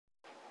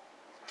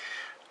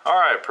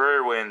Alright,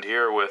 Prairie Wind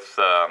here with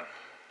a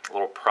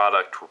little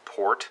product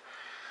report.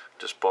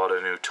 Just bought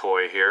a new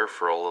toy here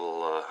for a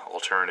little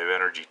alternative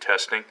energy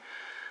testing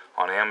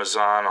on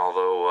Amazon,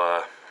 although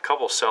a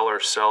couple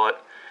sellers sell it.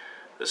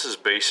 This is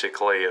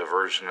basically a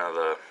version of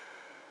the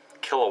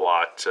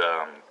Killawatt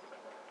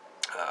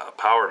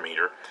power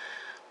meter.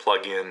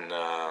 Plug in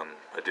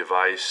a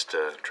device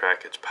to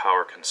track its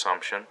power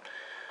consumption,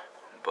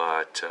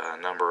 but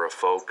a number of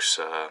folks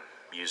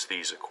use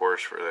these, of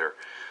course, for their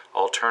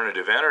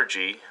alternative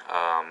energy,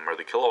 or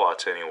the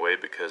kilowatts anyway,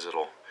 because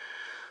it'll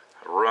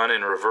run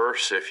in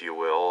reverse, if you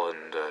will,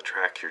 and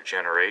track your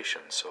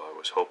generation. So I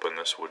was hoping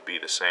this would be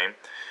the same.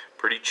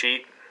 Pretty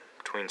cheap,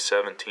 between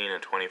 17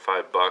 and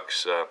 25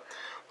 bucks. A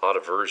lot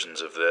of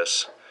versions of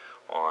this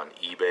on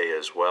eBay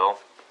as well.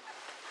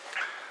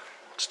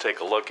 Let's take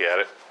a look at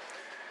it.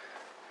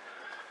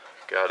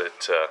 Got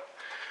it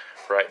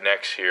right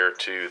next here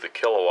to the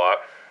Killawatt.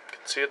 You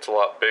can see it's a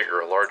lot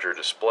bigger, a larger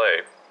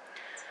display,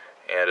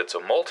 and it's a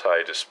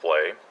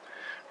multi-display.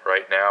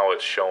 Right now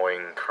it's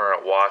showing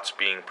current watts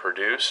being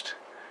produced.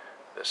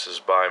 This is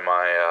by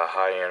my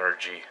high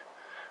energy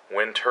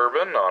wind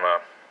turbine on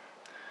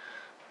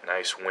a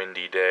nice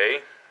windy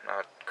day.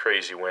 Not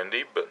crazy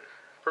windy, but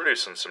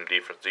producing some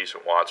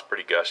decent watts,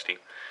 pretty gusty.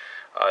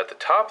 At the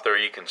top there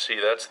you can see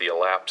that's the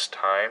elapsed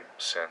time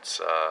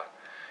since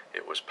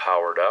it was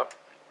powered up.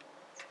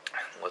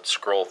 Let's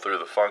scroll through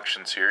the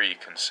functions here. You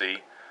can see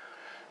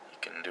you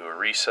can do a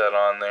reset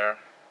on there.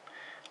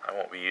 I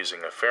won't be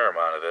using a fair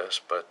amount of this,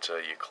 but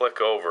you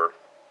click over,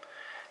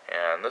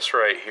 and this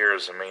right here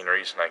is the main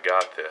reason I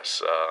got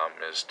this,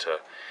 is to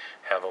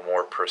have a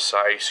more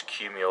precise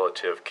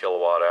cumulative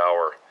kilowatt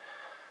hour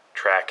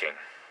tracking.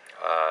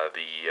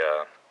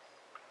 The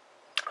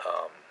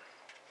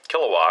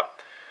Killawatt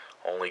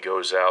only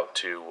goes out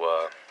to,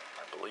 I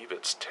believe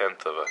it's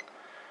 1/10 of a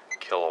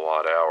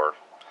kilowatt hour.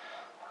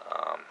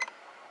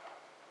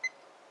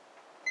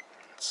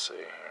 Let's see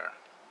here.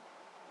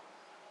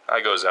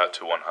 That goes out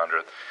to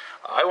 100th.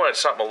 I wanted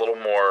something a little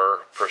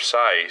more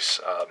precise,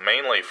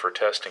 mainly for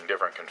testing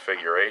different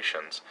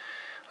configurations.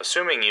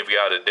 Assuming you've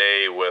got a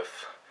day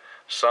with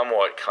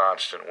somewhat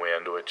constant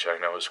wind, which I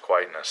know is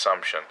quite an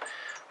assumption,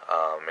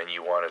 and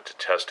you wanted to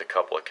test a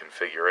couple of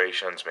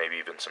configurations, maybe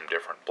even some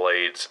different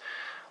blades,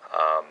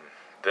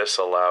 this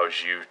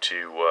allows you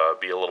to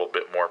be a little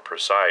bit more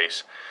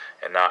precise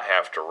and not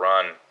have to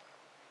run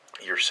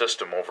your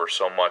system over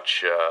so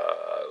much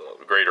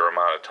greater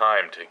amount of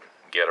time to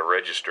get a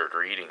registered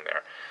reading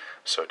there.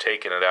 So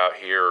taking it out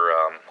here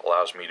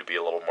allows me to be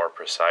a little more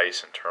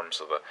precise in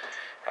terms of the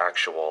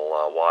actual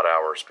watt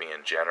hours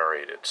being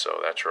generated. So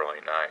that's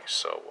really nice.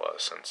 So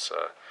since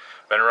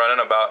been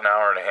running about an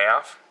hour and a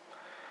half.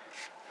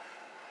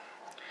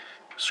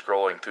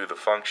 Scrolling through the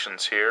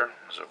functions here,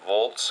 there's a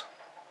volts,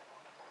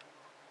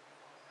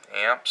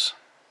 amps,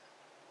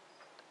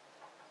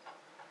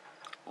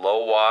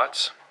 low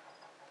watts,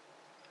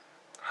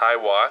 high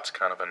watts,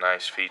 kind of a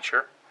nice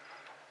feature.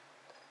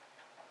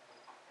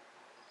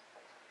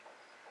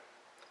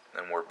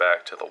 Then we're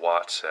back to the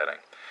watt setting.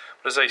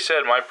 But as I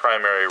said, my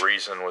primary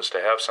reason was to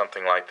have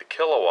something like the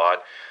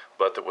Killawatt,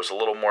 but that was a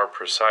little more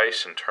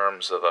precise in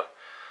terms of the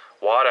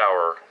watt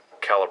hour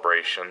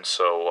calibration,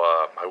 so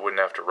I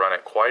wouldn't have to run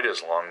it quite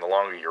as long. The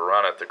longer you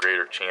run it, the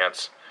greater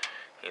chance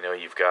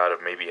you've got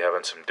of maybe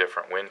having some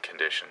different wind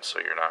conditions, so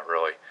you're not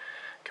really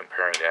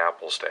comparing to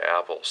apples.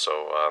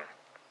 So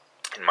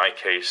in my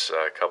case,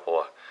 a couple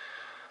of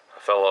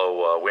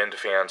fellow wind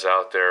fans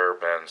out there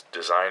been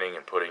designing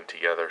and putting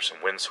together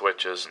some wind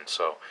switches, and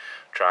so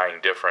trying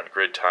different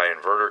grid tie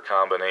inverter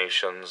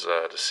combinations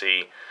to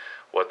see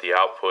what the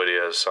output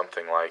is.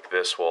 Something like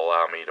this will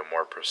allow me to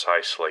more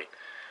precisely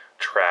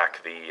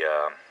track the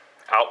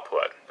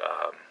output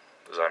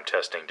as I'm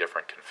testing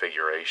different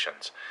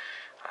configurations.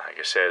 Like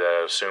I said,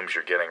 that assumes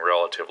you're getting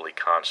relatively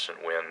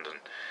constant wind,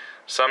 and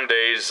some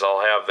days I'll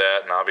have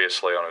that, and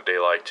obviously on a day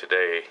like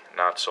today,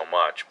 not so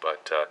much,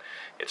 but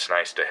it's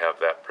nice to have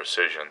that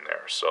precision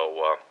there.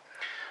 So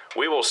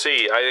we will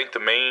see. I think the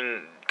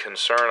main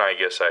concern, I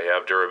guess, I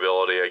have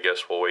durability. I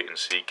guess we'll wait and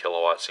see.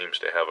 Killawatt seems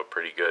to have a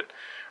pretty good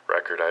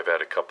record. I've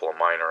had a couple of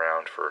mine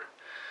around for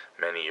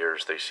many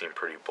years. They seem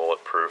pretty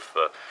bulletproof.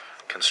 The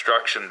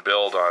construction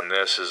build on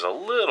this is a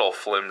little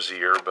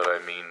flimsier, but I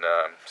mean,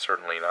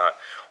 certainly not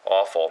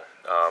awful.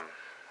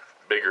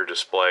 Bigger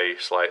display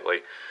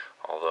slightly,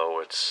 although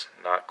it's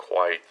not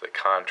quite the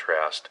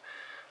contrast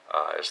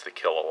as the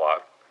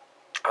Killawatt.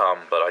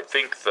 But I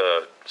think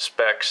the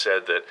spec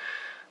said that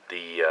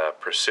the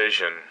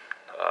precision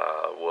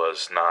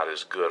was not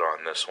as good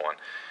on this one,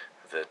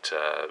 that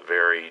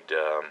varied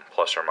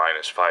plus or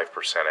minus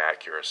 5%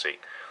 accuracy,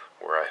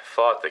 where I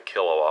thought the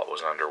Killawatt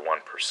was under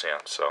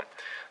 1%. So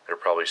there are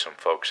probably some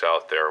folks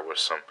out there with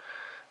some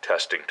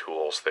testing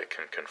tools that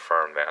can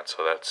confirm that.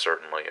 So that's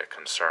certainly a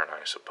concern,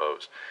 I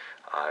suppose.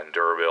 And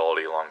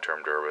durability,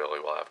 long-term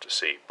durability, we'll have to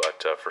see.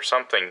 But for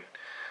something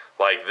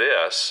like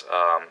this,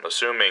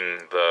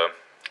 assuming the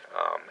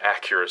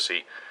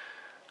accuracy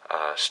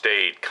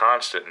stayed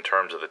constant in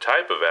terms of the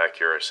type of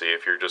accuracy,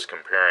 if you're just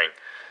comparing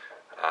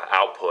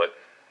output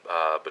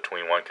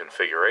between one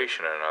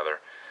configuration and another,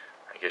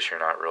 I guess you're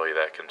not really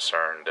that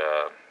concerned,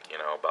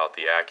 about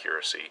the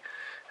accuracy,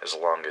 as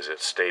long as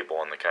it's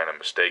stable and the kind of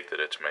mistake that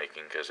it's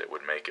making, because it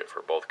would make it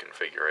for both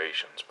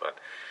configurations. But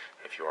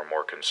if you are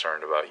more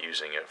concerned about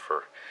using it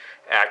for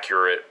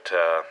accurate,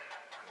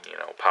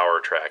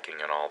 power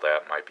tracking and all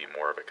that, might be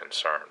more of a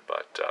concern.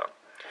 But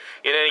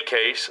in any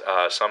case,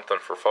 something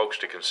for folks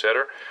to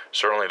consider.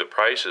 Certainly the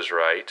price is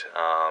right,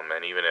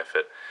 and even if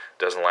it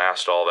doesn't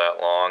last all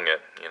that long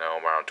at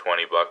around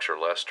 $20 or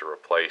less to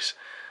replace,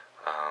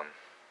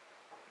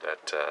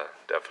 that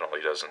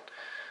definitely doesn't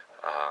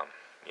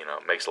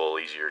it makes it a little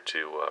easier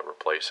to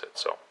replace it.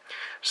 So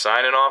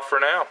signing off for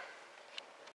now.